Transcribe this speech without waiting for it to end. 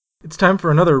It's time for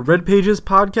another Red Pages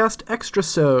podcast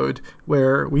Extrasode,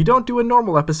 where we don't do a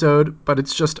normal episode, but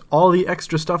it's just all the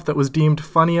extra stuff that was deemed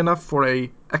funny enough for a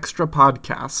extra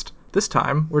podcast. This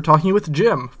time, we're talking with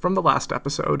Jim from the last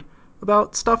episode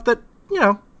about stuff that,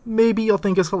 maybe you'll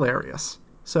think is hilarious.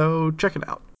 So, check it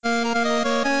out.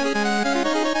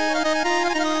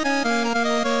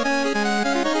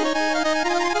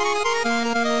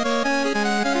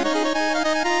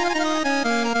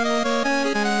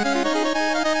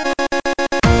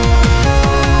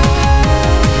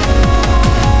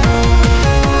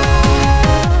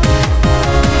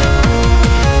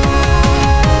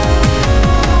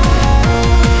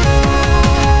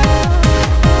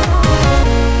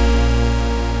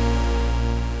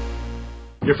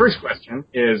 Your first question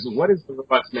is, what is the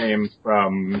robot's name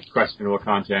from Questionable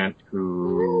Content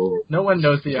who... No one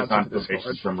knows the answer to this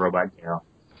question. From Robot Gale?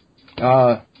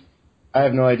 I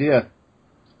have no idea.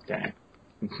 Dang.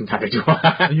 Neither do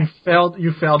I. You failed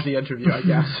the interview, I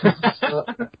guess.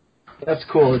 That's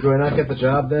cool. Do I not get the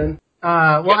job then?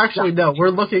 Well, actually, no.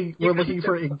 We're looking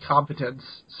for incompetence.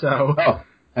 So,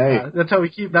 that's how we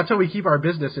keep our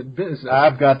business in business.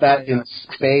 I've got that in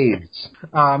spades.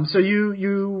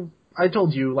 So I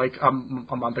told you like a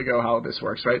month ago how this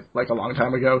works, right? Like a long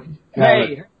time ago.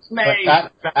 Hey,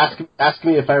 ask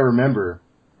me if I remember.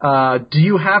 Do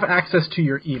you have access to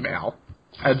your email,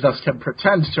 and thus can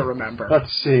pretend to remember?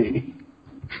 Let's see.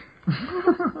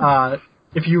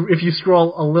 If you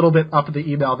scroll a little bit up the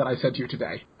email that I sent you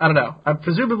today, I don't know.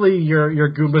 Presumably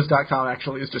your Goombas.com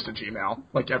actually is just a Gmail,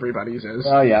 like everybody's is.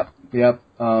 Oh, yep. Yes,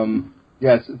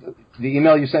 the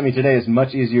email you sent me today is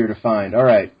much easier to find. All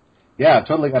right. Yeah, I've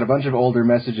totally got a bunch of older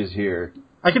messages here.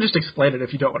 I can just explain it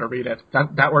if you don't want to read it.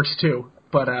 That works too.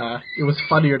 But it was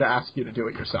funnier to ask you to do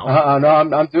it yourself. No,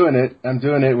 I'm doing it.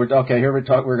 Here we're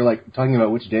talking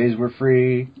about which days we're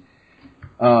free.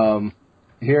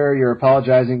 Here you're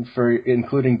apologizing for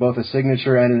including both a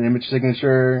signature and an image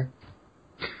signature.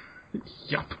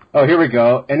 Yup. Oh, here we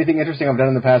go. Anything interesting I've done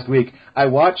in the past week? I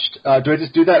watched. Do I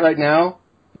just do that right now?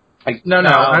 No.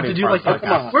 I have to do we're like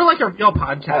a real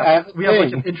podcast. We have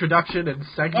like an introduction and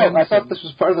segments. Oh, I thought this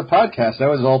was part of the podcast. I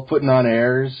was all putting on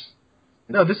airs.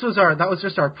 No, that was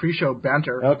just our pre-show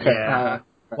banter. Okay.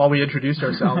 While we introduced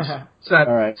ourselves, so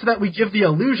that we give the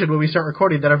illusion when we start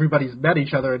recording that everybody's met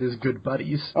each other and is good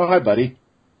buddies. Oh, hi, buddy.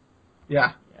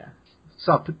 Yeah.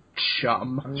 Sup,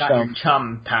 chum? I'm not your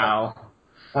chum, pal.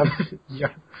 Yeah.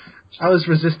 I was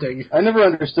resisting. I never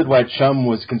understood why chum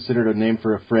was considered a name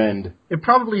for a friend. It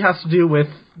probably has to do with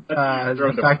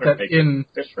the fact that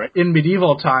in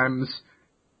medieval times,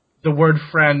 the word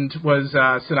friend was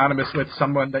synonymous with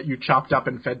someone that you chopped up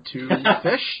and fed to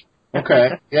fish.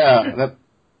 Okay, yeah,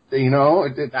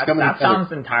 that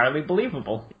sounds entirely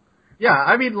believable. Yeah,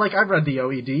 I mean, like, I've read the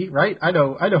OED, right? I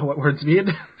know what words mean.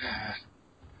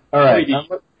 All right,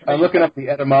 I'm looking up the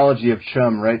etymology of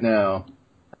chum right now.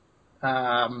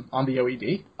 On the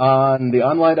OED? On the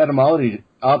online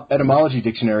etymology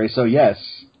dictionary, so yes.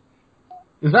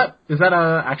 Is that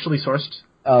actually sourced?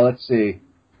 Let's see.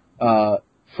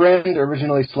 Friend,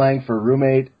 originally slang for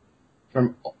roommate,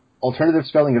 from alternative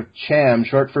spelling of cham,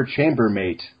 short for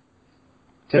chambermate.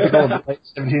 Typical of the late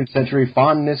 17th century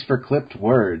fondness for clipped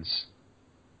words.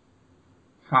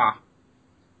 Huh.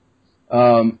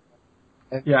 Mine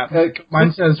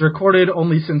says recorded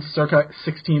only since circa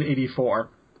 1684.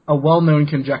 A well-known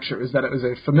conjecture is that it was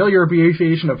a familiar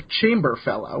abbreviation of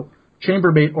chamberfellow,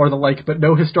 chambermate, or the like, but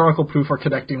no historical proof or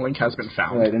connecting link has been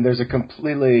found. Right, and there's a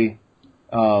completely...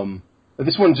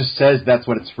 this one just says that's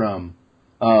what it's from.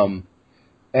 And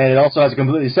it also has a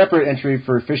completely separate entry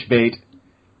for fish bait,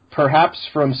 perhaps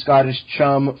from Scottish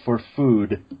chum for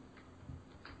food.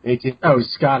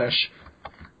 Scottish.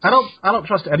 I don't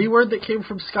trust any word that came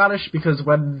from Scottish, because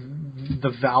when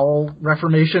the vowel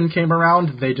reformation came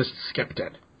around, they just skipped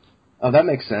it. Oh, that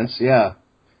makes sense, yeah.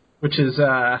 Which is,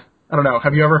 I don't know,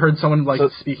 have you ever heard someone,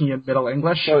 speaking in Middle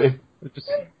English? So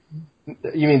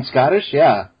you mean Scottish?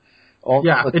 Yeah.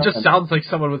 It just sounds like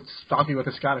someone was talking with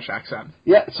a Scottish accent.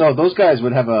 Yeah, so those guys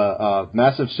would have a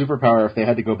massive superpower if they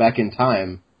had to go back in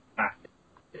time.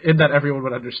 In that everyone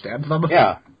would understand them?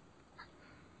 Yeah.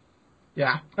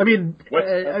 Yeah. I mean,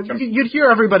 you'd hear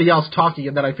everybody else talking,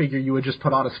 and then I figure you would just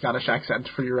put on a Scottish accent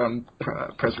for your own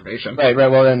preservation. Right,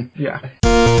 well then. Yeah.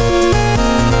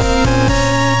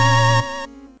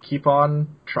 Keep on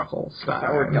truckle style.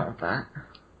 I would know that.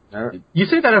 You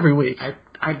say that every week.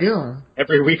 I do.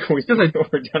 Every week we're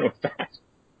done with that.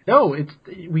 No,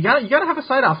 you gotta have a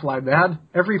sign-off line, man.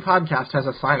 Every podcast has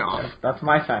a sign-off. That's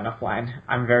my sign-off line.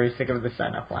 I'm very sick of the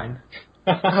sign-off line.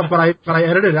 But I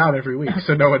edit it out every week,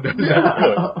 so no one knows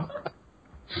that.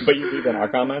 But you leave in our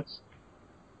comments?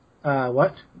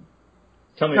 What?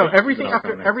 Tell me. No, that everything you're not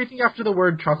coming. everything after the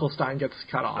word Truckelstein gets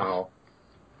cut off. Oh.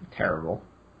 Terrible.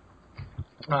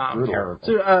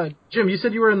 So, Jim, you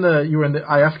said you were in the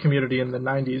IF community in the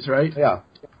 90s, right? Yeah.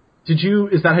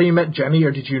 Is that how you met Jenny,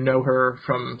 or did you know her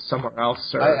from somewhere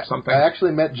else or something? I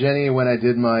actually met Jenny when I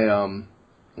did my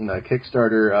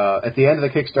Kickstarter. At the end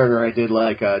of the Kickstarter, I did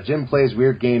like a Jim Plays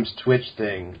Weird Games Twitch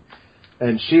thing,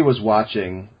 and she was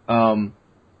watching. And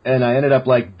I ended up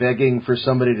like begging for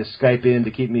somebody to Skype in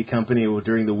to keep me company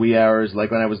during the wee hours,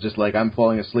 like when I was just like, I'm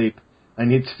falling asleep. I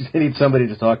need somebody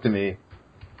to talk to me.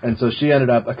 And so she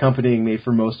ended up accompanying me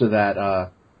for most of that.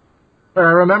 I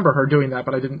remember her doing that,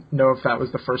 but I didn't know if that was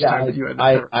the first time that you had.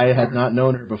 I had not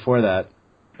known her before that.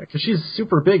 Because she's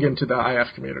super big into the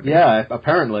IF community. Yeah,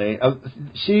 apparently.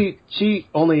 She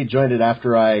only joined it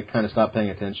after I kind of stopped paying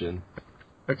attention.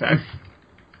 Okay.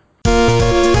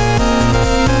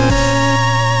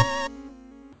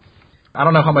 I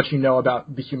don't know how much you know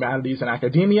about the humanities and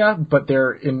academia, but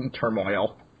they're in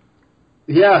turmoil.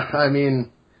 Yeah, I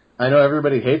mean, I know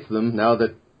everybody hates them now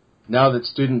that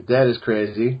student debt is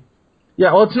crazy.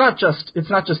 Yeah, well, it's not just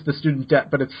the student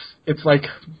debt, but it's like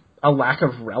a lack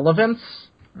of relevance.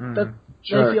 That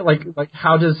Sure. I feel like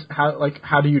how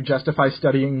do you justify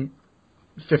studying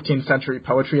 15th century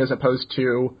poetry as opposed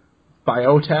to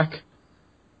biotech?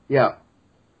 Yeah.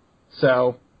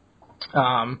 So,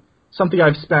 something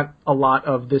I've spent a lot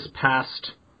of this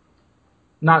past,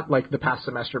 not like the past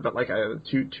semester, but like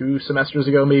two semesters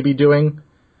ago maybe doing,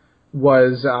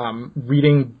 was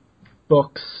reading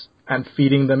books and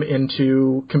feeding them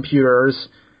into computers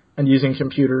and using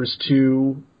computers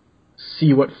to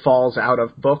see what falls out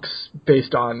of books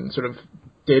based on sort of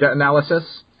data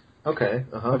analysis Okay.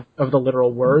 of the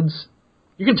literal words.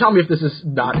 You can tell me if this is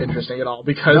not interesting at all,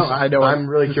 because I know I'm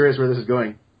really curious where this is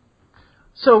going.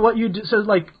 So what you do, so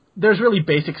like, there's really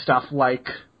basic stuff like,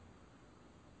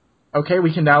 okay,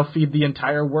 we can now feed the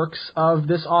entire works of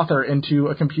this author into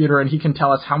a computer, and he can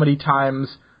tell us how many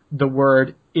times the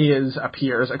word "is"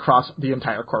 appears across the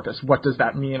entire corpus. What does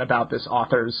that mean about this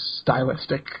author's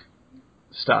stylistic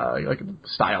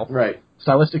style? Right.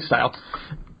 Stylistic style.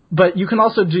 But you can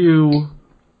also do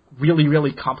really,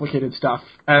 really complicated stuff,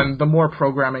 and the more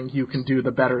programming you can do,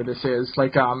 the better this is.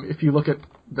 Like, if you look at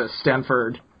the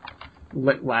Stanford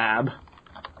Lit Lab,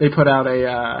 they put out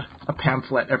a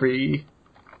pamphlet every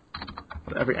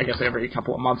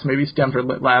couple of months, maybe. Stanford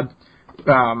Lit Lab,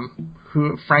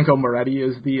 who Franco Moretti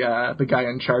is the guy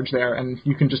in charge there, and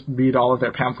you can just read all of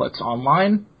their pamphlets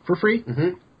online for free.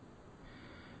 Mm-hmm.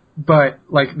 But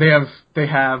like they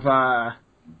have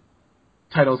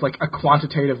titles like A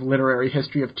Quantitative Literary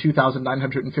History of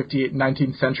 2,958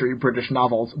 19th Century British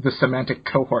Novels, The Semantic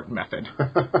Cohort Method.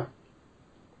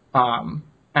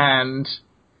 And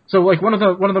so like one of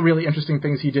the really interesting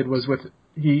things he did was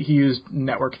he used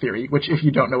network theory, which if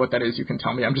you don't know what that is, you can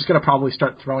tell me. I'm just going to probably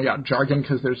start throwing out jargon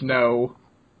because there's no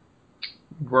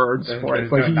words for it.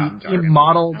 But he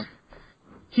modeled.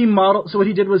 So what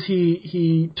he did was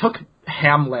he took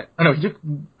Hamlet. Oh no, he took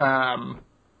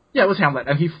it was Hamlet,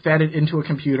 and he fed it into a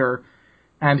computer,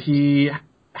 and he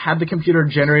had the computer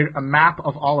generate a map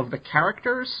of all of the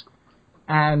characters.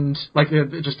 And like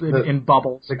in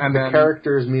bubbles, and the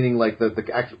characters meaning like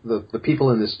the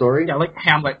people in the story. Yeah, like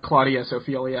Hamlet, Claudius,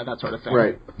 Ophelia, that sort of thing.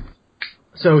 Right.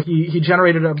 So he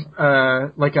generated a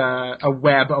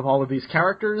web of all of these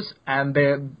characters, and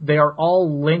they are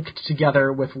all linked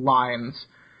together with lines,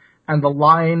 and the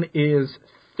line is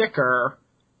thicker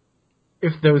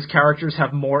if those characters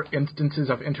have more instances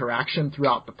of interaction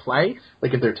throughout the play.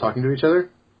 Like if they're talking to each other.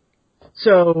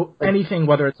 So anything,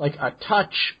 whether it's like a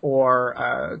touch or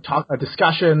a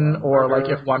discussion, or like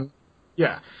if one,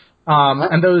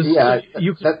 and those,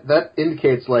 that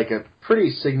indicates like a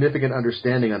pretty significant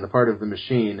understanding on the part of the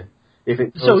machine.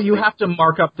 So you have to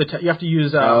mark up you have to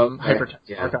use hypertext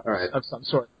markups of some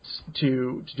sort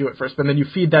to do it first, but then you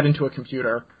feed that into a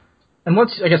computer. And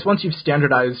once you've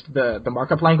standardized the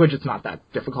markup language, it's not that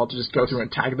difficult to just go through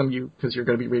and tag them, because you're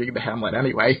going to be reading the Hamlet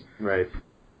anyway. Right.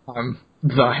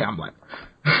 The Hamlet.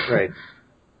 Right.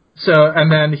 So,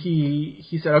 and then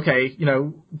he said, okay,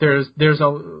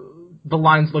 the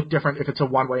lines look different if it's a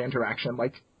one-way interaction.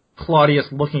 Like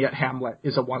Claudius looking at Hamlet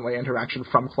is a one-way interaction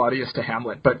from Claudius to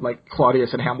Hamlet, but like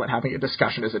Claudius and Hamlet having a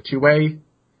discussion is a two-way.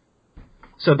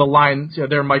 So the lines,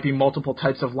 there might be multiple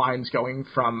types of lines going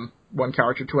from one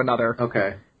character to another.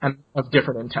 Okay. And of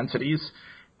different intensities.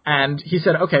 And he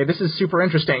said, okay, this is super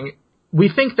interesting. We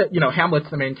think that, Hamlet's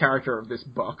the main character of this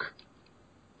book.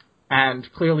 And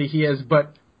clearly he is,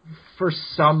 but for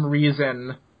some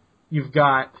reason, you've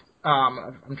got,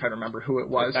 I'm trying to remember who it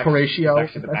was, Horatio. It's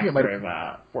actually the backstory of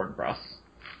Fortinbras.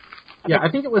 Yeah,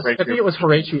 I think it was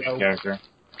Horatio. Character.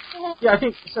 Yeah, I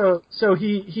think so. So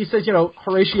he says,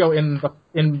 Horatio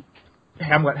in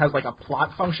Hamlet has like a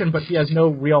plot function, but he has no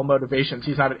real motivations.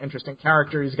 He's not an interesting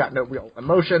character. He's got no real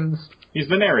emotions. He's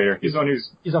the narrator. He's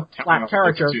a flat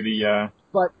character. To the,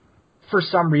 But for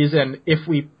some reason,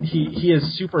 he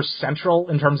is super central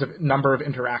in terms of number of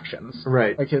interactions.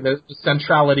 Right. Like the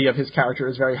centrality of his character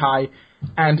is very high,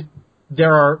 and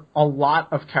there are a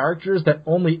lot of characters that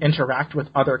only interact with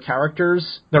other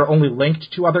characters. They're only linked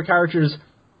to other characters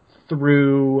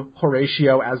through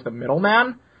Horatio as the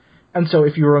middleman. And so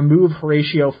if you remove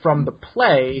Horatio from the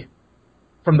play,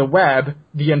 from the web,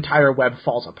 the entire web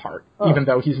falls apart, even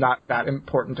though he's not that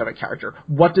important of a character.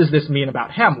 What does this mean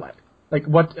about Hamlet?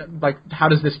 How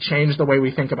does this change the way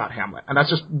we think about Hamlet? And that's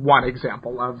just one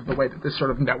example of the way that this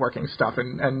sort of networking stuff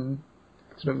and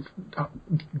sort of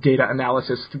data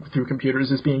analysis through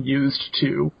computers is being used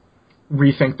to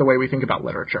rethink the way we think about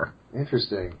literature.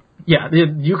 Interesting. Yeah,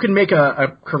 you can make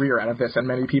a career out of this, and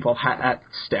many people at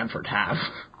Stanford have.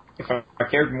 If I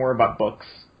cared more about books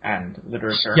and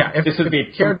literature, this would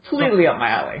be completely up my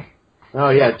alley. Oh,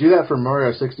 yeah, do that for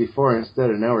Mario 64 instead,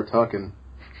 and now we're talking.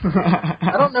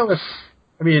 I don't know if...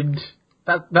 I mean,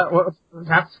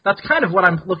 that's kind of what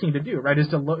I'm looking to do, right, is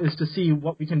to see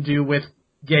what we can do with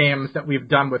games that we've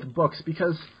done with books,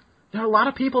 because there are a lot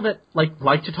of people that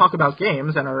like to talk about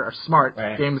games and are smart.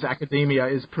 Right. Games academia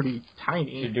is pretty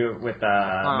tiny. You should do it with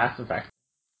Mass Effect.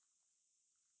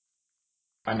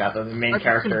 Find out that the main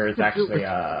character is actually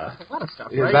a lot of stuff,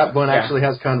 yeah, right? that one actually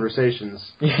has conversations.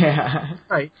 Yeah.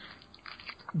 Right.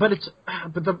 But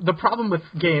the problem with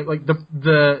game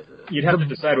the you'd have to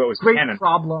decide what was great canon.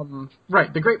 problem,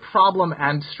 right? The great problem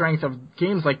and strength of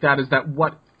games like that is that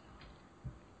what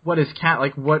is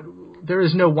there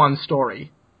is no one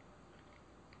story.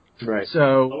 Right.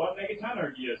 So Blow up Megaton,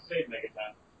 or do you save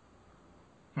Megaton?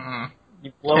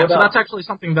 You blow it so up. that's actually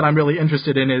something that I'm really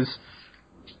interested in, is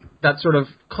that sort of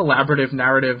collaborative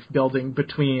narrative building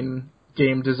between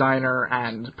game designer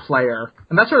and player.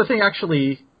 And that sort of thing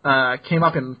actually came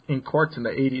up in courts in the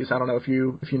 80s. I don't know if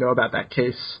you know about that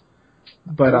case.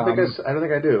 But I don't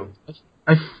think I do.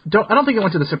 I don't think it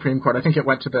went to the Supreme Court. I think it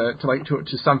went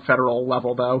to some federal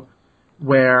level, though,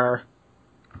 where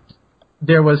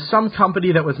there was some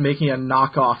company that was making a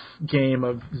knockoff game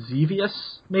of Xevious,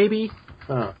 maybe,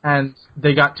 and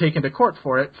they got taken to court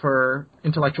for it for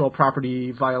intellectual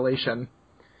property violation.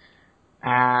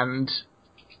 And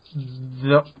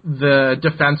the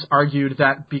defense argued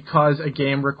that because a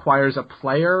game requires a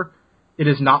player, it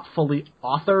is not fully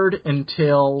authored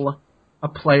until a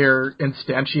player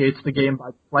instantiates the game by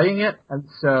playing it, and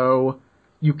so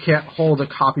you can't hold a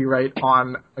copyright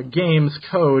on a game's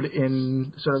code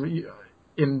in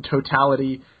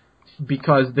totality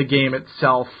because the game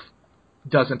itself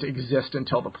doesn't exist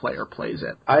until the player plays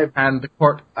it. And the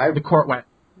court went,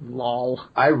 lol.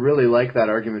 I really like that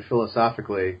argument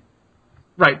philosophically.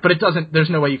 Right, but it doesn't. There's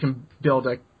no way you can build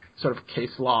a sort of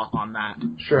case law on that.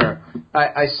 Sure.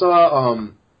 I saw.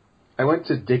 I went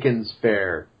to Dickens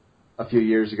Fair a few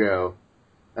years ago,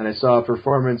 and I saw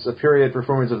a period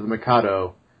performance of The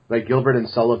Mikado by Gilbert and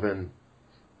Sullivan.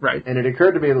 Right. And it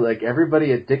occurred to me that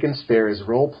everybody at Dickens Fair is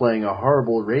role playing a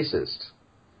horrible racist.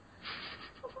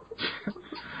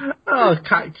 Oh,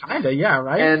 kinda, yeah,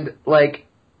 right. And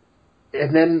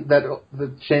then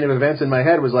the chain of events in my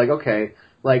head was okay,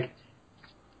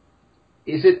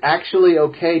 is it actually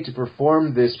okay to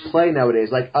perform this play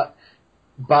nowadays?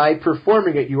 By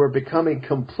performing it, you are becoming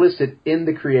complicit in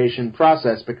the creation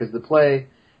process because the play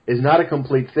is not a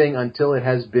complete thing until it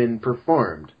has been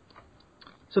performed.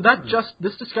 So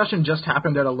this discussion just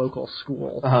happened at a local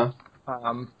school,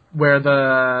 where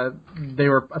they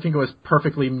were, I think it was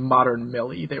Perfectly Modern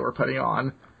Millie they were putting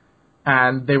on,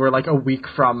 and they were a week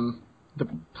from the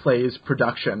play's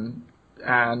production,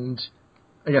 and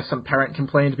I guess some parent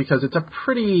complained because it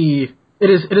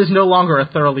is no longer a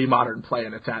thoroughly modern play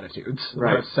in its attitudes,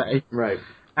 right. let's say. Right.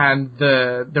 And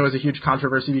there was a huge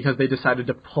controversy because they decided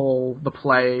to pull the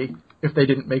play if they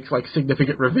didn't make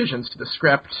significant revisions to the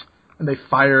script, and they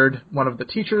fired one of the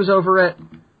teachers over it.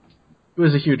 It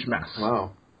was a huge mess.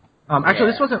 Wow.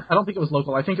 Actually, this wasn't. I don't think it was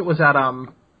local. I think it was at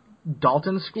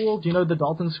Dalton School. Do you know the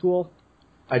Dalton School?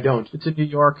 I don't. It's in New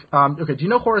York. Okay. Do you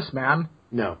know Horace Mann?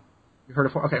 No. You heard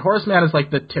of? Okay. Horace Mann is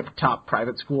the tip-top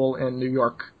private school in New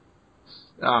York.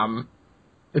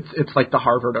 It's like the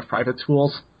Harvard of private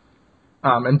schools.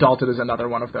 And Dalton is another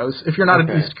one of those. If you're not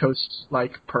an East Coast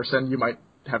person, you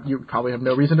probably have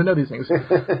no reason to know these things.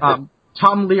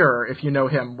 Tom Lehrer, if you know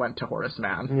him, went to Horace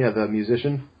Mann. Yeah, the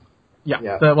musician.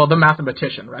 Yeah. The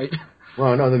mathematician, right?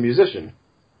 Well, no, the musician.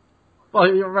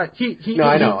 Well, you're right. He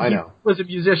I know. He was a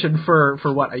musician for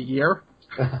what, a year?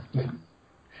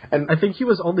 And I think he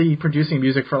was only producing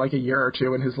music for like a year or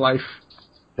two in his life.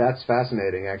 that's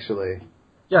fascinating, actually.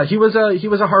 Yeah, he was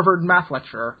a Harvard math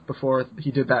lecturer before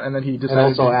he did that, and then he decided.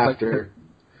 And also to, after.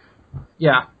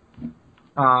 Yeah.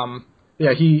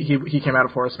 He came out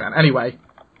of Horace Mann. Anyway,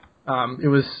 it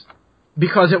was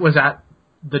because it was at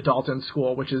the Dalton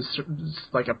School, which is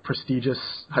like a prestigious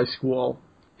high school.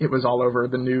 It was all over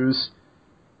the news,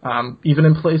 even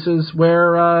in places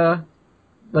where,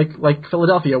 like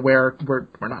Philadelphia, where we're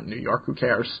not in New York. Who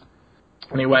cares?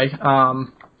 Anyway,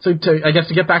 so I guess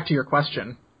to get back to your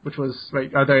question, which was,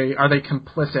 right, are they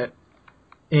complicit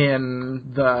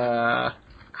in the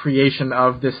creation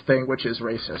of this thing which is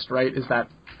racist? Right? Is that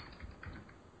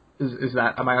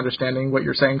am I understanding what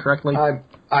you're saying correctly?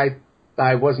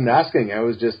 I wasn't asking. I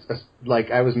was just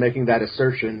I was making that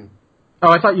assertion. Oh,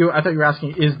 I thought you were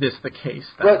asking, is this the case?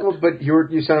 But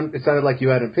it sounded like you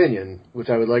had an opinion, which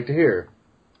I would like to hear.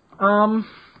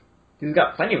 He's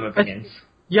got plenty of opinions.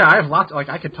 Yeah, I have lots. Like,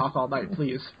 I could talk all night,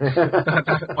 please.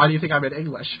 Why do you think I'm in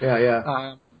English?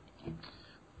 Yeah.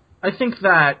 I think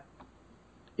that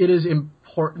it is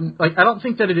important. Like, I don't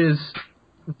think that it is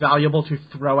valuable to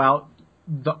throw out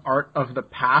the art of the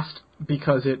past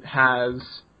because it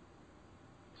has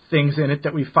things in it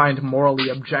that we find morally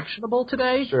objectionable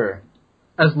today. Sure.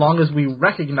 As long as we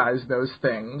recognize those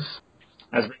things.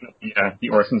 I was bringing up the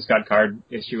Orson Scott Card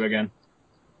issue again.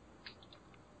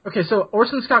 Okay, so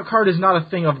Orson Scott Card is not a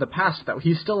thing of the past, though.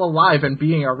 He's still alive and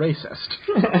being a racist.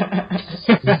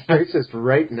 He's racist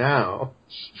right now.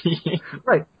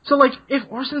 Right. So, like, if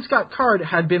Orson Scott Card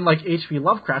had been like H.P.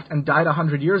 Lovecraft and died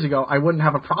 100 years ago, I wouldn't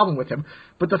have a problem with him.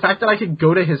 But the fact that I could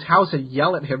go to his house and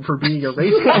yell at him for being a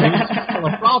racist is still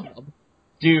a problem.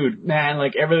 Dude, man,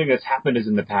 like, everything that's happened is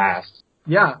in the past.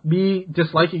 Yeah, me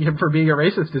disliking him for being a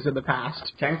racist is in the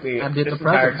past. Technically, and this in the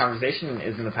entire present. conversation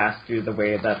is in the past due to the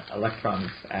way that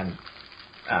electrons and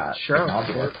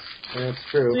technology works. That's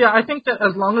true. So yeah, I think that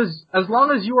as long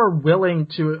as you are willing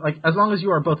to, like, as long as you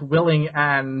are both willing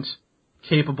and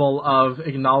capable of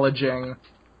acknowledging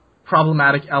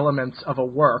problematic elements of a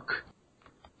work,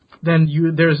 then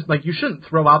you shouldn't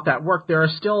throw out that work. There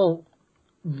is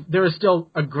still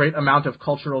a great amount of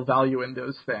cultural value in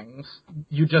those things.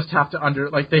 You just have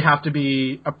to they have to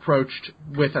be approached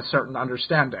with a certain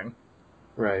understanding.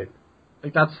 Right.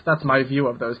 Like, that's my view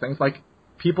of those things. Like,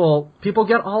 people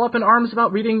get all up in arms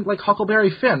about reading, like, Huckleberry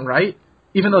Finn, right?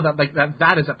 Even though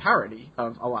that is a parody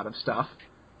of a lot of stuff.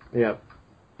 Yep.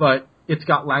 But it's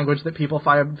got language that people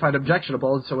find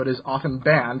objectionable, so it is often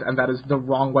banned, and that is the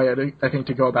wrong way, I think,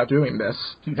 to go about doing this.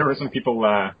 There were some people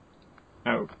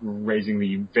raising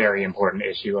the very important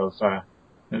issue of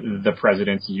the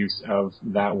president's use of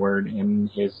that word in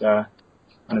his on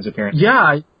his appearance.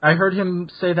 Yeah, I heard him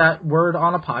say that word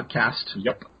on a podcast.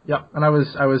 Yep. And I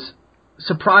was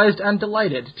surprised and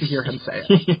delighted to hear him say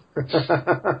it.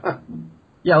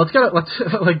 Yeah, let's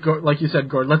like you said,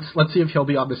 Gord. Let's see if he'll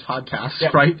be on this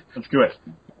podcast, right? Let's do it.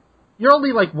 You're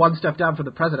only like one step down from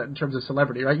the president in terms of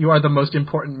celebrity, right? You are the most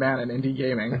important man in indie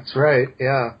gaming. That's right.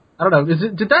 Yeah. I don't know.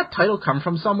 Did that title come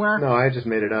from somewhere? No, I just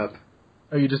made it up.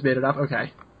 Oh, you just made it up?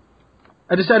 Okay.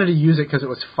 I decided to use it because it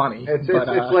was funny. It's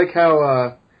like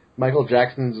how Michael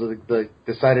Jackson's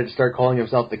decided to start calling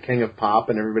himself the King of Pop,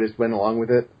 and everybody just went along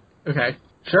with it. Okay,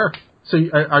 sure. So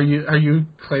are you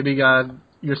claiming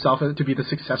yourself to be the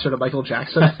successor to Michael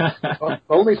Jackson?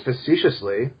 Only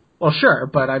facetiously. Well, sure,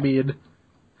 but I mean,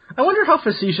 I wonder how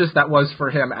facetious that was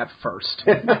for him at first.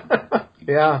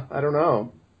 Yeah, I don't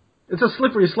know. It's a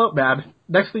slippery slope, man.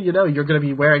 Next thing you know, you're going to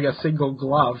be wearing a single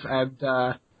glove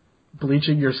and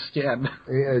bleaching your skin.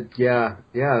 Yeah,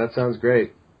 that sounds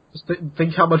great. Just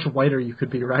think how much whiter you could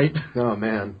be, right? Oh,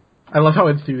 man. I love how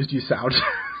enthused you sound.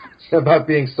 About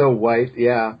being so white,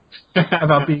 yeah.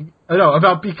 about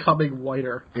becoming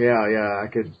whiter. Yeah, I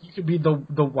could. You could be the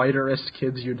whiterest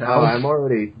kids you know. Oh, I'm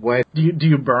already white. Do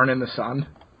you burn in the sun?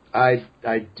 I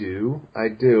do. I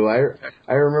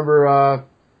remember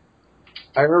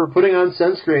putting on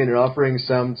sunscreen and offering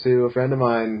some to a friend of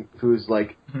mine who's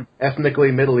like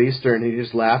ethnically Middle Eastern. He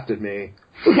just laughed at me.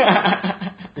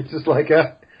 It's just like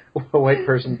a white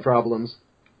person problems.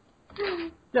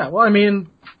 Yeah, well, I mean,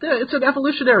 it's an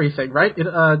evolutionary thing, right?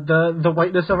 The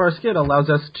whiteness of our skin allows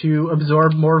us to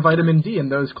absorb more vitamin D in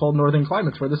those cold northern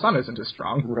climates where the sun isn't as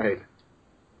strong. Right.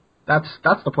 That's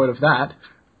the point of that.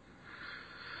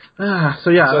 So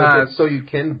yeah. So you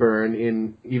can burn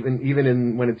even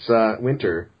in when it's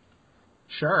winter.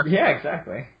 Sure. Yeah,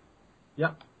 exactly.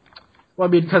 Yep. Well,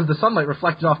 I mean, because the sunlight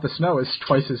reflected off the snow is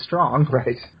twice as strong.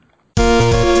 Right.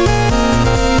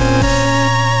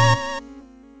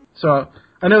 So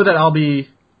I know that I'll be,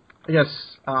 I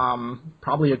guess,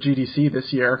 probably at GDC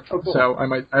this year. Oh, cool. So I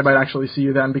might actually see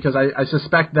you then, because I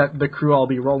suspect that the crew I'll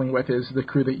be rolling with is the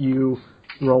crew that you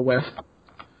roll with.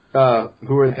 Who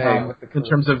are they? In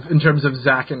terms of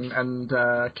Zach and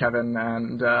Kevin,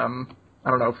 and I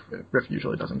don't know if Riff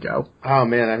usually doesn't go. Oh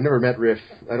man, I've never met Riff.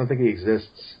 I don't think he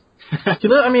exists.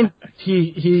 I mean,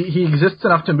 he exists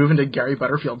enough to move into Gary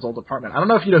Butterfield's old apartment. I don't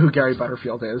know if you know who Gary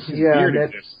Butterfield is. Yeah,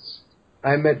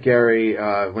 I met Gary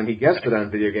when he guested on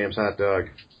Video Games Hot Dog.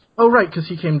 Oh, right, because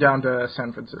he came down to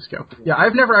San Francisco. Yeah,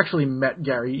 I've never actually met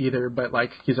Gary either, but,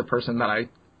 like, he's a person that I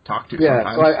talk to sometimes.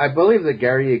 Yeah, so I believe that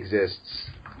Gary exists.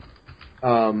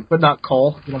 But not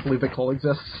Cole? You don't believe that Cole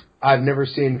exists? I've never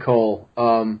seen Cole.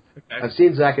 Okay. I've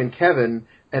seen Zach and Kevin,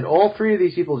 and all three of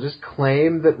these people just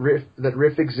claim that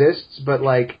Riff exists, but,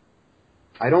 like,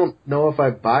 I don't know if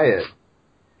I buy it.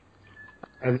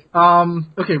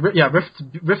 Okay, yeah,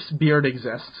 Riff's beard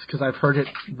exists, because I've heard it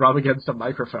rub against a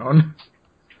microphone.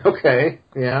 Okay,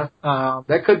 yeah.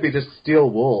 That could be just steel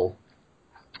wool.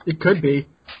 It could be,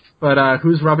 but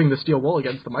who's rubbing the steel wool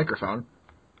against the microphone?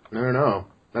 I don't know.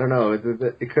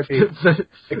 It could be.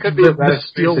 It could be the a Ratatouille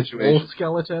steel situation. wool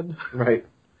skeleton. Right.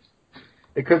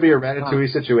 It could be a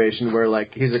Ratatouille situation where,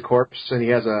 like, he's a corpse and he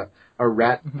has a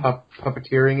rat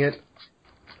puppeteering it.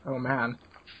 Oh man.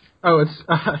 Oh, it's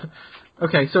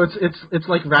okay. So it's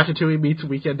like Ratatouille meets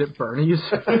Weekend at Bernie's.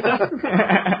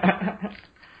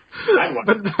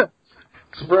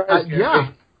 Surprise!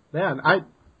 Yeah, man.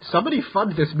 Somebody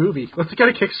fund this movie. Let's get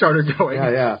a Kickstarter going.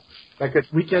 Yeah. That could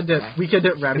Weekend at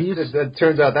Remy's. It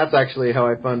turns out that's actually how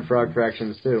I fund Frog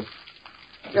Fractions too.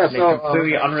 Yeah, so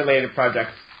completely unrelated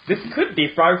projects. This could be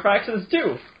Frog Fractions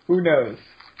too. Who knows?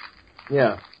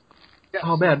 Yeah.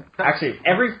 Oh man. Actually,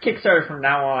 every Kickstarter from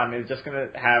now on is just going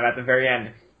to have at the very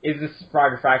end, is this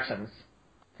Frog Fractions?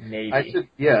 Maybe. I should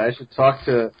just talk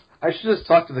to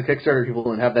the Kickstarter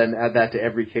people and have them add that to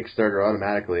every Kickstarter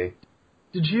automatically.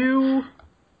 Did you?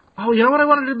 Oh, you know what I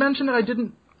wanted to mention that I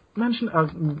didn't mention?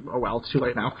 Oh well, it's too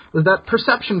late now. Was that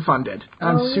Perception funded?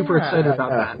 I'm super excited about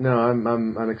that. No,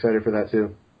 I'm excited for that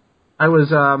too. I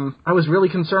was really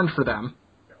concerned for them.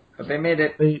 But they made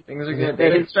it. Things are good.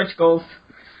 They hit stretch goals.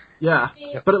 Yeah,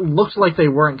 but it looked like they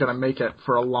weren't going to make it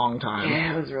for a long time.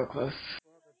 Yeah, it was real close.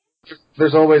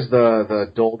 There's always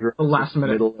the doldrums. The last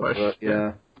minute push.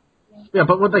 Yeah,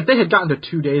 but they had gotten to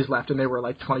 2 days left, and they were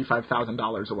like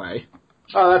 $25,000 away.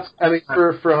 Oh,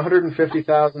 for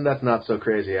 $150,000, that's not so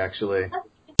crazy, actually.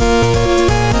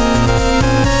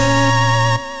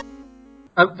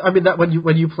 I mean that when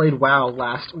you played WoW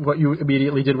last, what you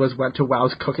immediately did was went to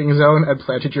WoW's cooking zone and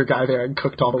planted your guy there and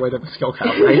cooked all the way to the skill cap,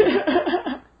 right?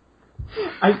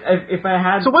 If I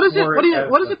had. So what is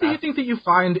it that you think that you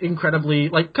find incredibly,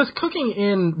 like, because cooking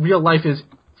in real life is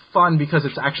fun because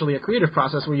it's actually a creative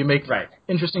process where you make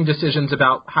interesting decisions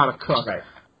about how to cook. Right.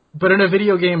 But in a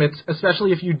video game, it's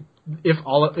especially if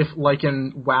like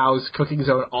in WoW's cooking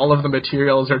zone, all of the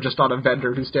materials are just on a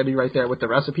vendor who's standing right there with the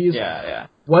recipes. Yeah.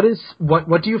 What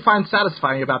do you find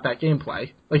satisfying about that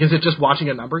gameplay? Like, is it just watching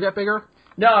a number get bigger?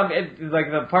 No, like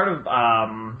the part of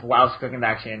WoW's cooking that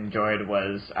I actually enjoyed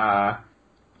was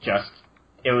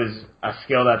it was a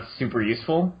skill that's super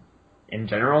useful in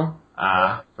general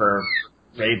for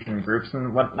raids and groups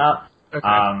and whatnot. Okay.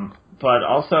 But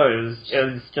also it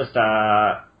was just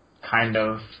kind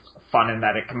of fun in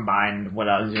that it combined what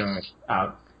I was doing with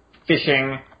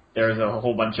fishing. There was a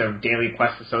whole bunch of daily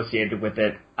quests associated with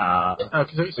it.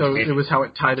 So it was how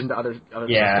it tied into other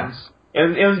systems.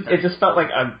 It just felt like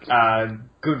a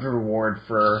good reward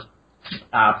for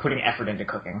putting effort into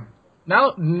cooking.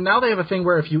 Now they have a thing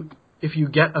where if you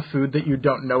get a food that you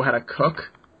don't know how to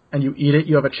cook and you eat it,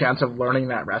 you have a chance of learning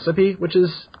that recipe, which is,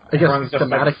 I guess, just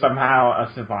like somehow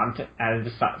a savant, and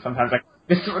just sometimes like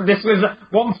this was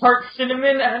 1 part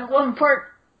cinnamon and 1 part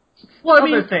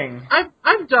other thing.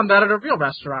 I've done that at a real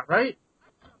restaurant, right?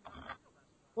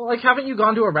 Well, like, haven't you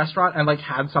gone to a restaurant and, like,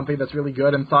 had something that's really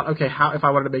good and thought, okay, if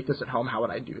I wanted to make this at home, how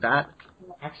would I do that?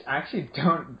 I actually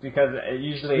don't, because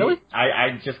usually really?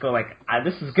 I just go like,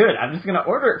 this is good, I'm just going to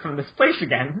order it from this place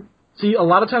again. See, a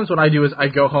lot of times what I do is I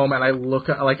go home and I look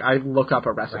up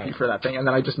a recipe for that thing, and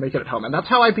then I just make it at home. And that's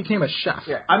how I became a chef.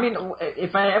 Yeah, I mean,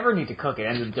 if I ever need to cook it,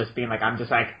 and just being like, I'm just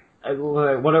like,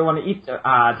 what do I want to eat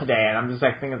today? And I'm just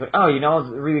like thinking, like, oh, it's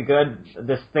really good,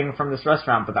 this thing from this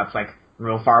restaurant, but that's like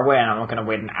real far away, and I'm not going to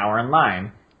wait an hour in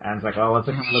line. And it's like, oh, let's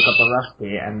look up the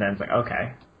recipe, and then it's like,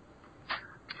 okay.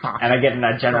 Huh. And I get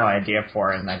a general idea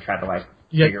for it, and I try to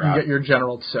figure out. You get your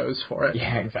General Tso's for it.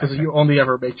 Yeah, exactly. Because you only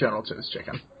ever make General Tso's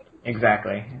chicken.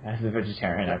 Exactly. As a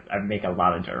vegetarian, I make a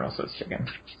lot of General Tso's chicken.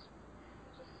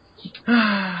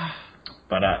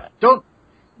 But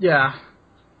Yeah.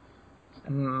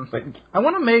 But I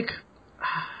want to make...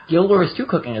 Guild Wars 2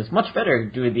 cooking is much better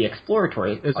due to the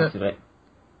exploratory parts of it.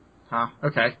 Huh,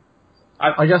 okay.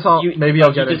 I guess I'll get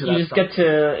into that. You just get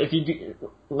to, if you do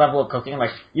level of cooking, like,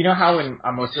 you know how in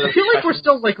most of the... I feel like we're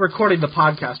still, like, recording the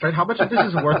podcast, right? How much of this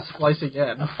is worth splicing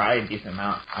in? Probably a decent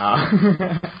amount.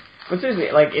 But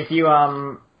seriously, like, if you,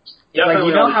 like,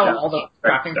 you know how all the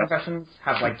crafting professions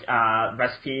have, like,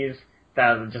 recipes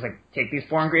that just, like, take these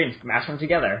 4 ingredients, mash them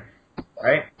together,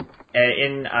 right?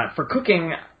 For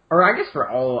cooking, or I guess for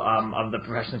all of the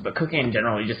professions, but cooking in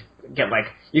general, you just get, like,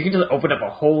 you can just open up a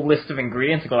whole list of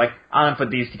ingredients and go, like, I'm going to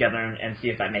put these together and see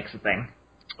if that makes a thing.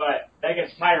 But that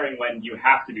gets tiring when you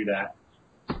have to do that.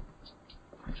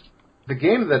 The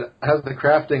game that has the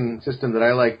crafting system that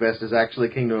I like best is actually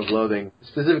Kingdom of Loathing,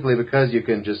 specifically because you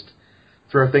can just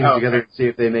throw things together and see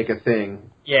if they make a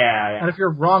thing. Yeah. And if you're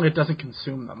wrong, it doesn't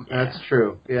consume them. Yeah. That's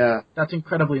true, yeah. That's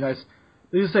incredibly nice.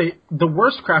 They say the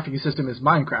worst crafting system is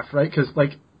Minecraft, right? Because,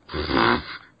 like,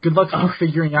 good luck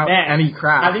figuring out any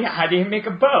craft. How do you make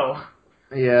a bow?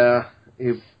 Yeah,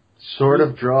 you sort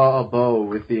of draw a bow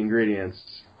with the ingredients.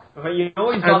 But you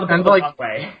always draw the bow the wrong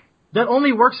way. That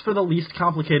only works for the least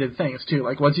complicated things, too.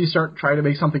 Like, once you start trying to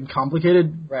make something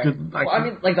complicated... Right. Well, I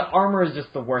mean, like, the armor is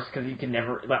just the worst, because you can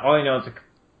never... Like, all I know is, like,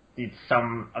 need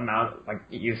some amount, like,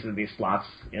 use of these slots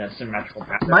in a symmetrical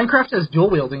pattern. Minecraft has dual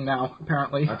wielding now,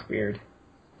 apparently. That's weird.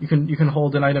 You can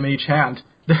hold an item in each hand.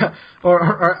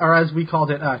 or as we called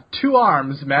it, 2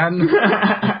 arms, man.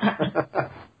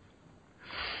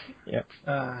 Yep.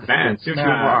 Man, 2 more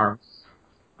arms.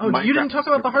 Oh, you didn't talk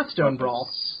about the Hearthstone brawl.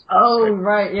 Oh,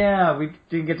 right, yeah. We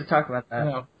didn't get to talk about that.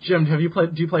 No. Jim, do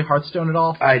you play Hearthstone at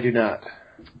all? I do not.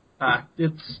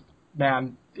 It's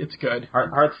good.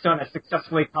 Hearthstone has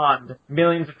successfully conned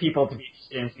millions of people to be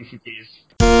interested in CCTs.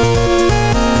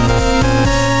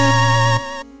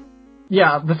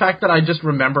 Yeah, the fact that I just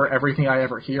remember everything I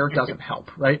ever hear doesn't help,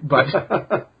 right? But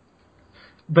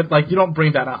like, you don't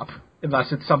bring that up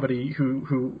unless it's somebody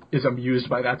who is amused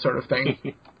by that sort of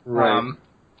thing. Right.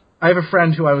 I have a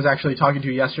friend who I was actually talking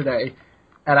to yesterday,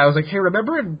 and I was like, hey,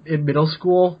 remember in middle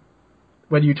school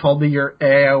when you told me your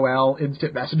AOL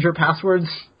Instant Messenger passwords?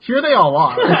 Here they all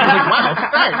are. I was like, wow,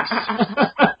 thanks.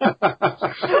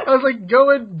 I was like,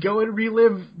 go and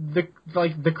relive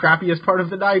the crappiest part of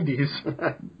the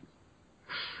 90s.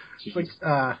 Like,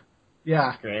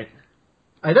 yeah. That's great.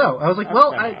 I know. I was like,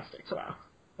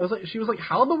 she was like,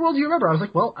 how in the world do you remember? I was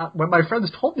like, well, when my friends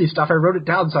told me stuff, I wrote it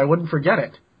down so I wouldn't forget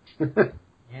it.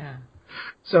 Yeah.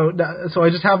 So I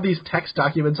just have these text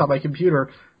documents on my computer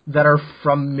that are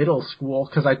from middle school,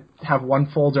 because I have one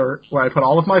folder where I put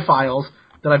all of my files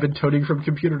that I've been toting from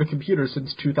computer to computer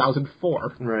since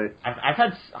 2004. Right. I've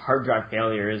had hard drive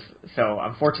failures, so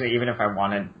unfortunately, even if I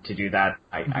wanted to do that,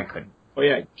 I couldn't. Oh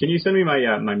yeah, can you send me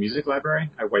my music library?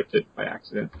 I wiped it by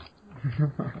accident.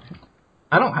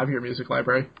 I don't have your music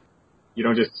library. You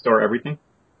don't just store everything?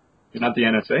 You're not the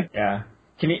NSA? Yeah.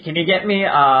 Can you get me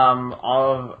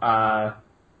all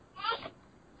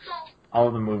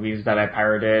of the movies that I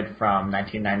pirated from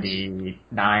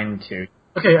 1999 to...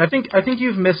 Okay, I think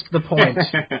you've missed the point.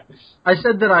 I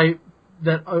said that I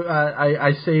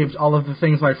saved all of the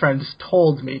things my friends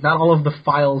told me, not all of the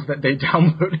files that they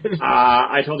downloaded.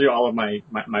 I told you all of my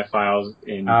files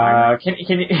in... Can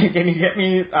you get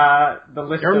me the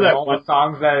list of all the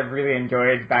songs that I've really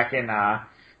enjoyed back in...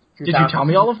 Did you tell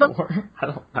me all of them? I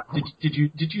don't know.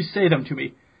 Did you say them to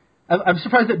me? I'm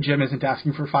surprised that Jim isn't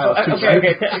asking for files too.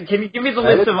 Okay. Can you give me the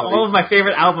list of all of my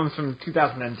favorite albums from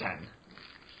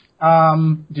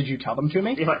 2010? Did you tell them to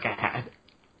me? I feel like I had.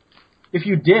 If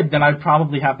you did, then I'd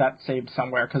probably have that saved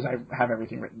somewhere, because I have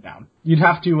everything written down. You'd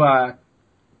have to, I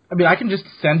can just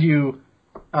send you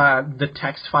the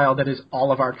text file that is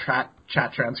all of our chat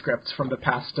transcripts from the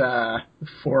past 4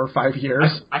 or 5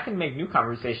 years. I can make new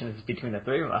conversations between the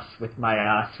 3 of us with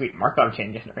my sweet Markov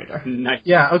chain generator. Nice.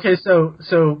 Yeah, okay, so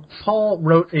Paul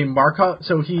wrote a Markov,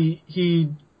 so he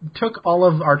took all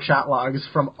of our chat logs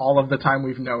from all of the time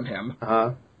we've known him.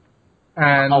 Uh-huh.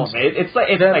 And all of it. It's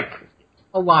like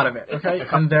a lot of it, okay?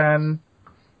 And then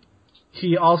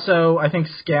he also, I think,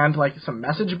 scanned like some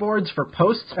message boards for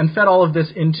posts and fed all of this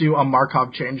into a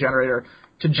Markov chain generator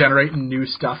to generate new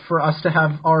stuff for us to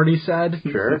have already said.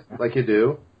 Sure, like you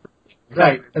do.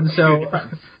 Right, and so,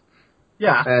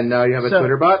 yeah. And now you have a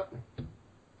Twitter bot?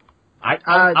 I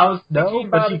was no,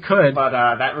 but he could. But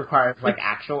that requires like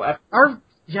actual effort.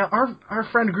 Our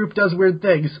friend group does weird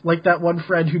things, like that one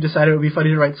friend who decided it would be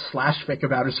funny to write /fic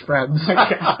about his friends. Oh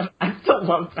my God, I still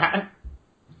love that.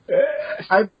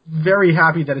 I'm very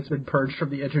happy that it's been purged from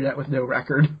the internet with no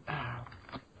record.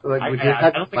 Like,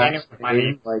 I don't think anyone can find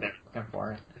anything they're looking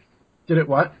for. Did it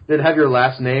what? Did it have your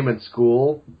last name in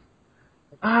school?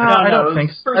 I it don't was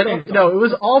think so. first names. No, it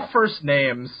was all first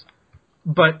names,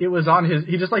 but it was on his...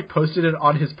 He just, like, posted it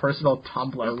on his personal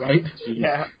Tumblr, right?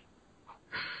 Yeah.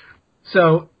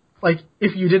 So, like,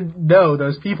 if you didn't know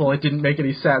those people, it didn't make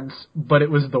any sense, but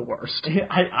it was the worst.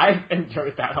 I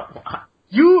enjoyed that a lot.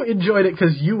 You enjoyed it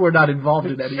because you were not involved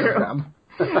in any True. of them.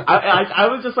 I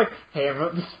was just like, hey, I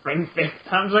wrote the spring thing.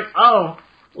 I was like, oh,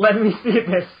 let me see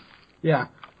this. Yeah.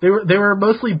 They were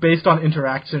mostly based on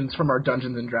interactions from our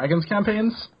Dungeons and Dragons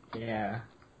campaigns. Yeah.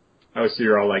 Oh, so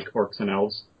you're all like orcs and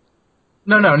elves?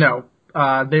 No.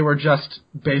 They were just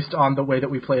based on the way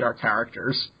that we played our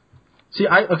characters. See,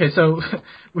 so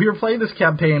we were playing this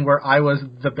campaign where I was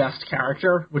the best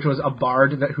character, which was a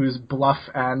bard whose bluff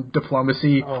and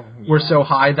diplomacy were so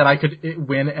high that I could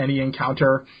win any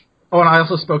encounter. Oh, and I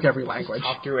also spoke every language.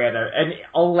 Talked your way out of it. And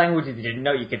all languages you didn't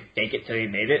know, you could fake it till you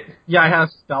made it. Yeah, I had a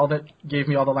spell that gave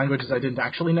me all the languages I didn't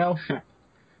actually know.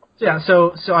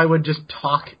 So I would just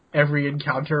talk every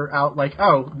encounter out like,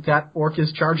 oh, that orc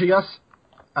is charging us.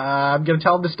 I'm going to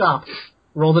tell him to stop.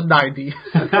 Rolled a 90.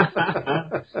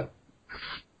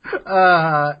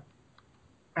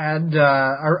 And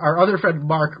our other friend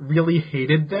Mark really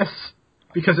hated this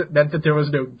because it meant that there was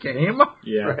no game.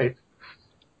 Yeah. Right.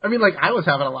 I mean, like, I was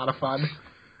having a lot of fun.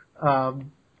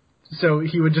 So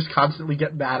he would just constantly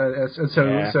get mad at us, and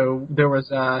so there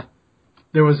was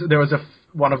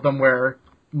one of them where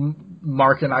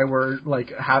Mark and I were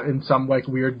like in some like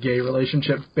weird gay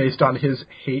relationship based on his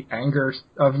anger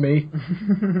of me.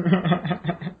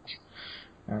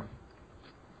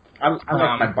 I liked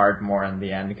my bard more in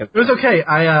the end because it was okay.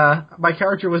 My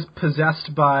character was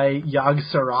possessed by Yog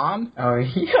Saron. Oh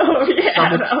yeah,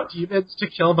 Summoned demons to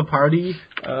kill the party.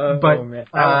 Man. But that went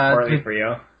poorly for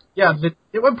you. Yeah,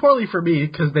 it went poorly for me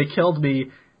because they killed me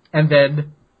and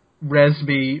then rezzed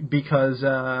me because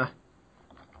the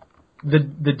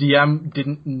DM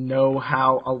didn't know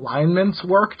how alignments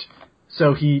worked,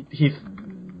 so he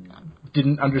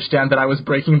didn't understand that I was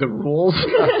breaking the rules.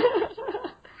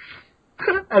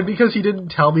 And because he didn't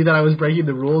tell me that I was breaking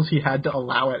the rules, he had to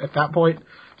allow it at that point.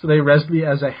 So they rezzed me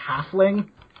as a halfling,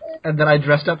 and then I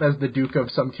dressed up as the Duke of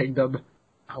some kingdom.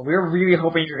 Oh, we were really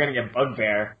hoping you were going to get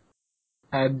Bugbear.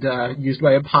 And used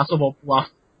my impossible bluff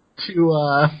to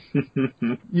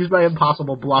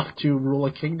rule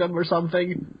a kingdom or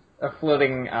something. A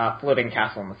floating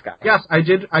castle in the sky. Yes, I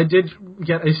did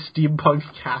get a steampunk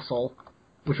castle,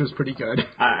 which was pretty good.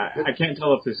 I can't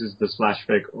tell if this is the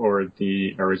 /fic or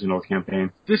the original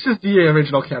campaign. This is the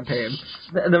original campaign.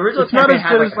 The original it's not campaign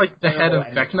as good had, as like the Head of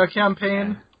ending. Vecna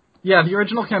campaign. Yeah, the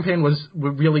original campaign was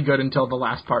really good until the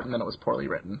last part, and then it was poorly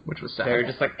written, which was sad. They were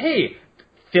just like, hey,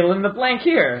 fill in the blank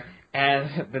here.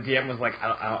 And the DM was like,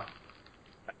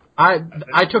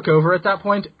 I took over at that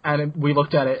point, and we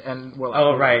looked at it, and we're like...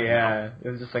 Oh, right, yeah. It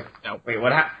was just like, no. Wait,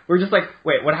 what we're just like,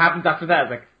 wait, what happens after that?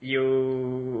 It's like,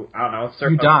 you, I don't know,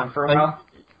 surf you die. for a while?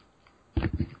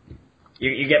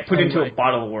 You get put into a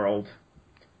bottle world.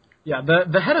 Yeah,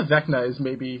 the Head of Vecna is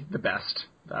maybe the best,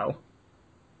 though.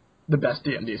 The best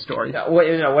D&D story.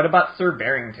 What about Sir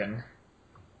Barrington?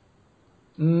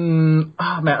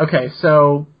 Oh man, okay,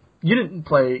 so you didn't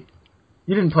play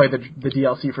the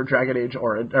DLC for Dragon Age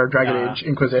or Dragon Age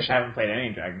Inquisition. I haven't played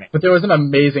any Dragon Age. But there was an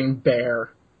amazing bear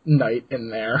knight in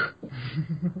there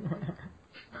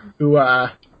who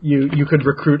you could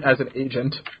recruit as an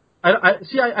agent. I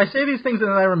say these things and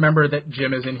then I remember that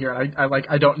Jim is in here, and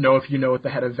I don't know if you know what the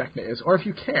Head of Vecna is or if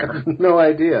you care. No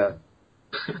idea.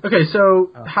 Okay,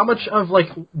 so how much of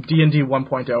like D&D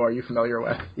 1.0 are you familiar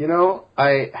with? You know,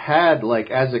 I had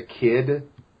as a kid,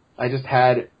 I just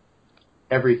had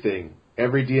everything,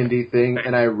 every D&D thing,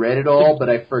 and I read it all, but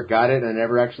I forgot it and I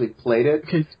never actually played it.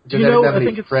 Okay, do you know? I didn't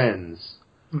have any friends.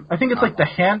 I think it's like the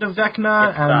Hand of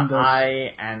Vecna and the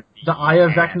Eye and the Eye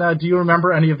of Vecna. Do you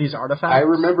remember any of these artifacts? I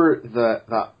remember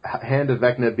the Hand of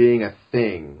Vecna being a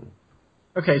thing.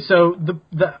 Okay, so the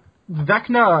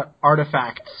Vecna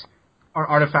artifacts are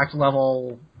artifact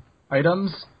level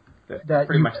items that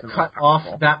pretty you much cut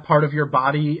off that part of your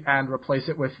body and replace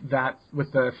it with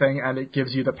the thing, and it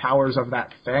gives you the powers of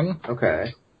that thing.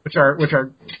 Okay. Which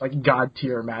are like god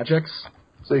tier magics.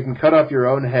 So you can cut off your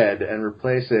own head and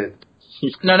replace it.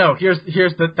 No. Here's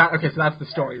okay. So that's the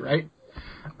story, right?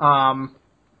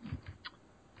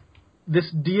 This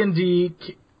D&D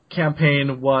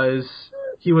campaign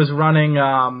he was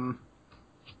running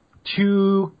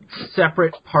two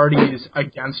separate parties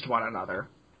against one another.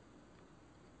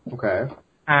 Okay.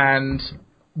 And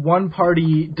one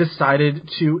party decided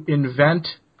to invent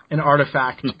an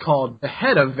artifact called the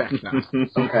Head of Vecna.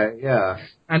 Okay, yeah.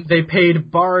 And they paid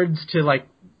bards to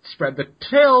spread the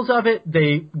tales of it.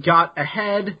 They got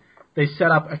ahead. They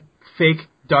set up a fake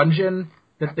dungeon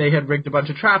that they had rigged a bunch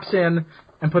of traps in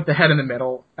and put the head in the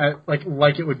middle,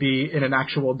 like it would be in an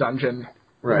actual dungeon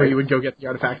where you would go get the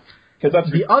artifact.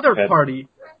 The other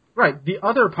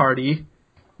party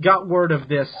got word of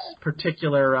this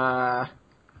particular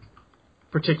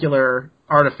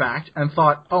artifact and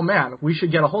thought, oh man, we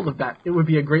should get a hold of that. It would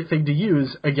be a great thing to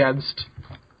use against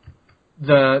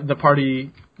the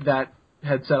party that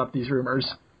had set up these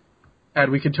rumors,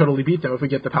 and we could totally beat them if we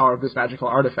get the power of this magical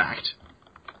artifact.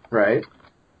 Right.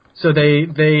 So they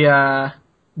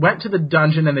went to the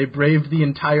dungeon and they braved the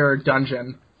entire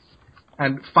dungeon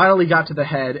and finally got to the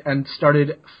head and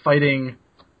started fighting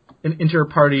an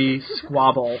inter-party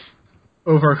squabble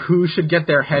over who should get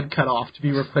their head cut off to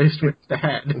be replaced with the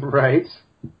head. Right.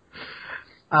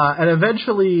 And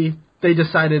eventually they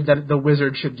decided that the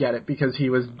wizard should get it because he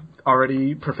was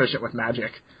already proficient with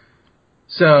magic.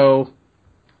 So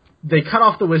they cut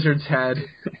off the wizard's head.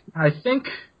 I think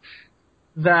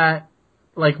that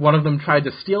one of them tried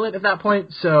to steal it at that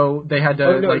point, so they had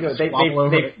to squabble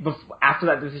over it. After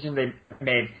that decision they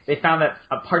made, they found that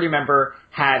a party member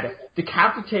had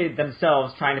decapitated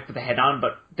themselves trying to put the head on,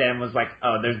 but then was like,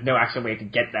 oh, there's no actual way to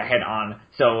get the head on.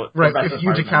 So right, if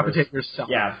you decapitate yourself.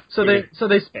 Yeah. So they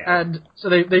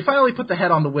finally put the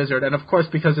head on the wizard, and of course,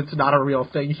 because it's not a real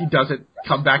thing, he doesn't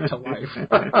come back to life.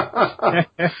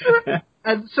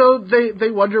 And so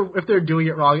they wonder if they're doing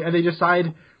it wrong, and they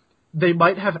decide they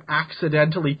might have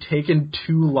accidentally taken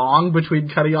too long between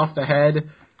cutting off the head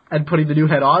and putting the new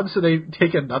head on, so they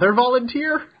take another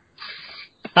volunteer.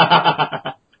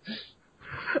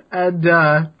 And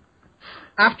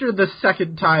after the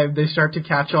second time, they start to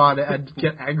catch on and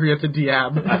get angry at the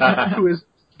DM, who is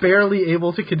barely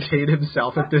able to contain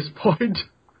himself at this point.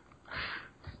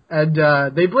 And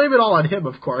they blame it all on him,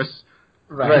 of course.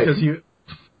 Right. Because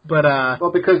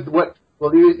it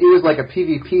was like a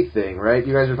PvP thing, right?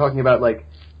 You guys are talking about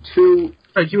two.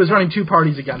 Right, he was running two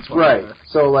parties against one another. Right.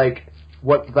 So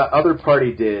what the other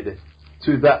party did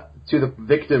to the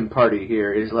victim party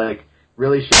here is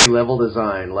really shitty level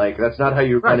design. That's not how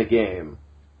you run a game.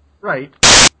 Right.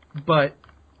 But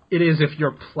it is if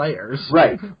you're players.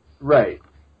 Right. Right.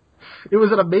 It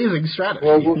was an amazing strategy.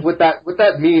 Well, what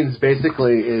that means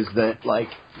basically is that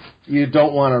you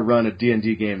don't want to run a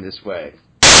D&D game this way.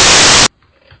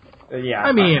 Yeah,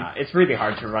 I mean, it's really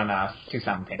hard to run two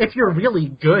simultaneous. If you're really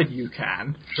good, you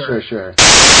can. Sure. You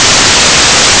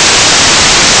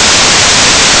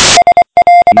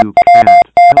can't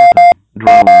tell them,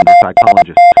 droned the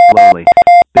psychologist slowly,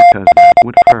 because that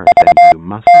would hurt and you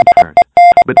mustn't hurt.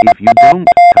 But if you don't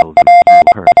tell them, you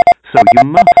hurt, so you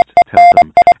must tell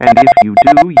them. And if you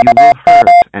do, you will hurt,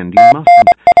 and you mustn't,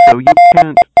 so you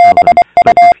can't tell them.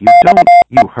 But if you don't,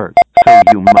 you hurt, so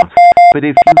you must. But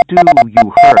if you do,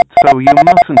 you hurt, so you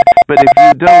mustn't. But if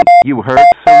you don't, you hurt,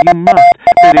 so you must.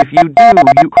 But if you do,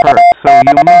 you hurt, so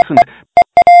you mustn't.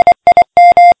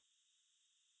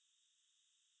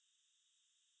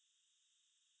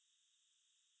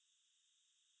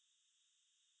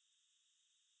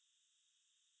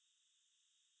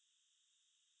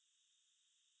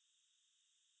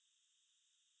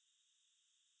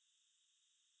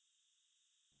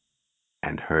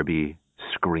 And Herbie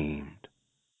screamed.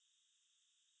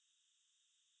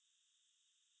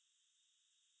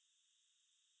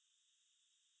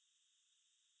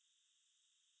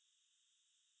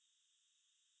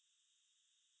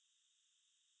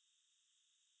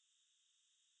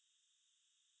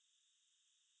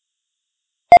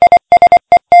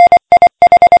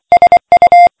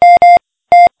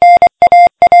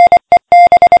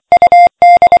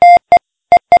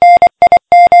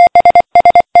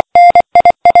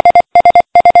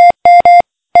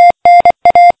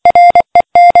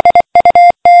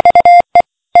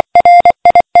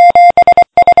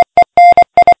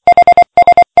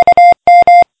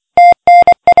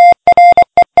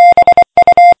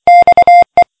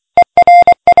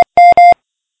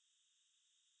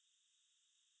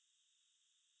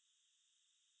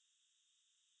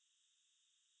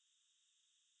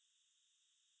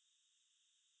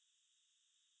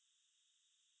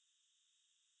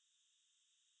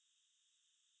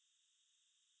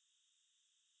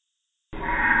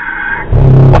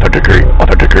 Authenticate,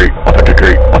 authenticate,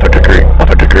 authenticate, authenticate,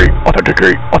 authenticate,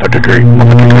 authenticate, authenticate, authenticate,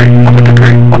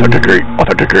 authenticate,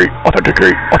 authenticate,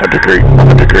 authenticate, authenticate,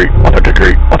 authenticate,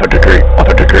 authenticate, authenticate,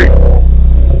 authenticate.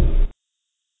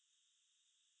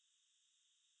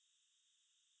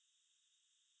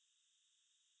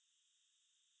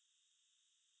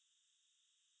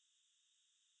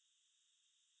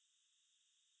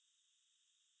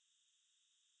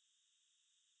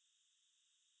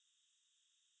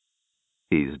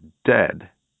 He's dead.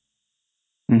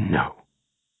 No,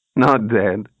 not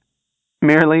dead.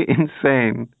 Merely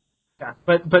insane. Yeah,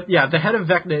 but yeah, the head of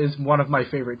Vecna is one of my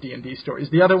favorite D&D stories.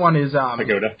 The other one is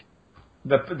Pagoda.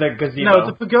 The gazebo. No,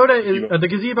 the pagoda is the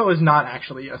gazebo is not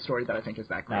actually a story that I think is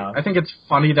that great. No. I think it's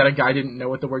funny that a guy didn't know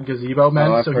what the word gazebo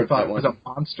meant, I've so he heard thought that it was one. a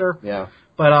monster. Yeah.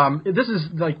 But this is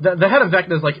like the head of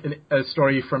Vecna is like a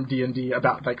story from D&D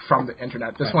about like from the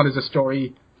internet. This one is a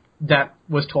story that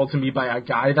was told to me by a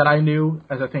guy that I knew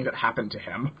as a thing that happened to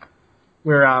him,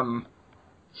 where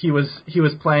he was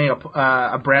playing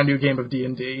a brand new game of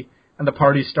D&D, and the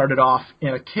party started off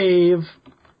in a cave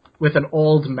with an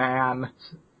old man.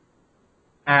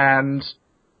 And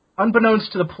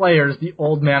unbeknownst to the players, the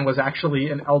old man was actually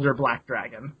an elder black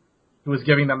dragon who was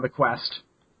giving them the quest.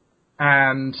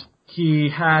 And he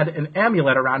had an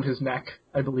amulet around his neck,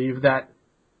 I believe, that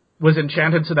was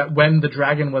enchanted so that when the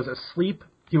dragon was asleep,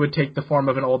 he would take the form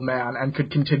of an old man and could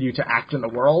continue to act in the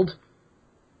world.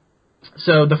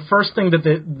 So the first thing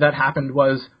that happened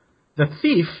was the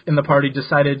thief in the party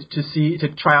decided to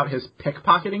try out his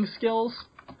pickpocketing skills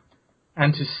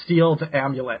and to steal the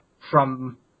amulet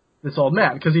from this old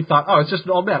man, because he thought, oh, it's just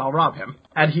an old man, I'll rob him.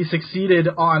 And he succeeded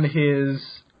on his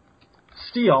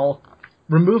steal,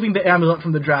 removing the amulet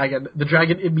from the dragon. The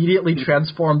dragon immediately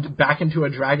transformed back into a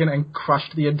dragon and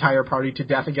crushed the entire party to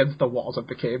death against the walls of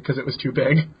the cave because it was too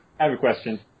big. I have a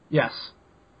question. Yes.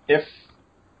 If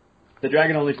the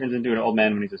dragon only turns into an old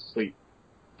man when he's asleep,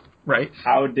 right?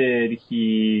 How did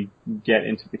he get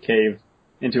into a cave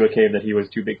that he was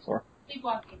too big for?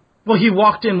 Sleepwalking. Well, he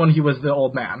walked in when he was the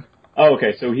old man. Oh,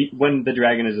 okay. So when the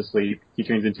dragon is asleep, he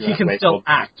turns into he an can awake still old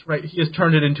man. act, right? He's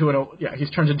turned into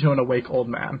an awake old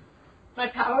man. My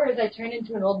power is I turn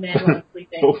into an old man while I'm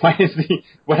sleeping. But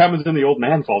what happens when the old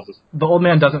man falls asleep? The old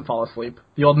man doesn't fall asleep.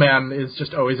 The old man is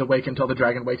just always awake until the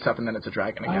dragon wakes up, and then it's a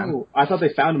dragon again. Oh, I thought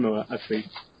they found him asleep.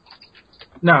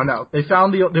 No. They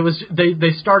found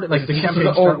they started like the campaign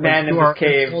the old man in the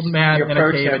cave. Old man You in a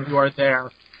approach cave, him. and you are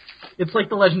there. It's like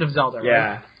the Legend of Zelda, right?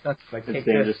 Yeah. That's Like, It's take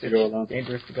dangerous this. to go alone. It's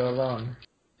dangerous to go alone.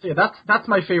 so yeah. That's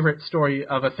my favorite story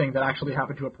of a thing that actually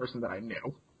happened to a person that I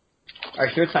knew. Are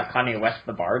you sure it's not Kanye West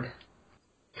the Bard?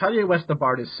 Kanye West the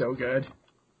Bard is so good.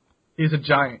 He's a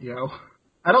giant, yo.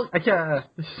 I can't.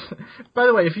 By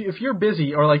the way, if you're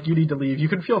busy or like you need to leave, you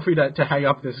can feel free to hang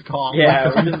up this call. Yeah,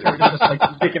 Like, we're just like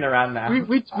dicking around now.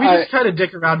 we just try to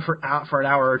dick around for an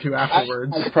hour or two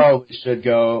afterwards. I probably should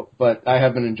go, but I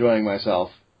have been enjoying myself.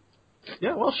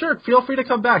 Yeah, well, sure. Feel free to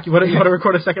come back. You want to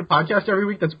record a second podcast every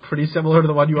week that's pretty similar to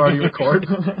the one you already record?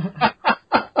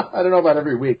 I don't know about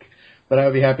every week, but I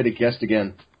would be happy to guest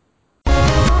again.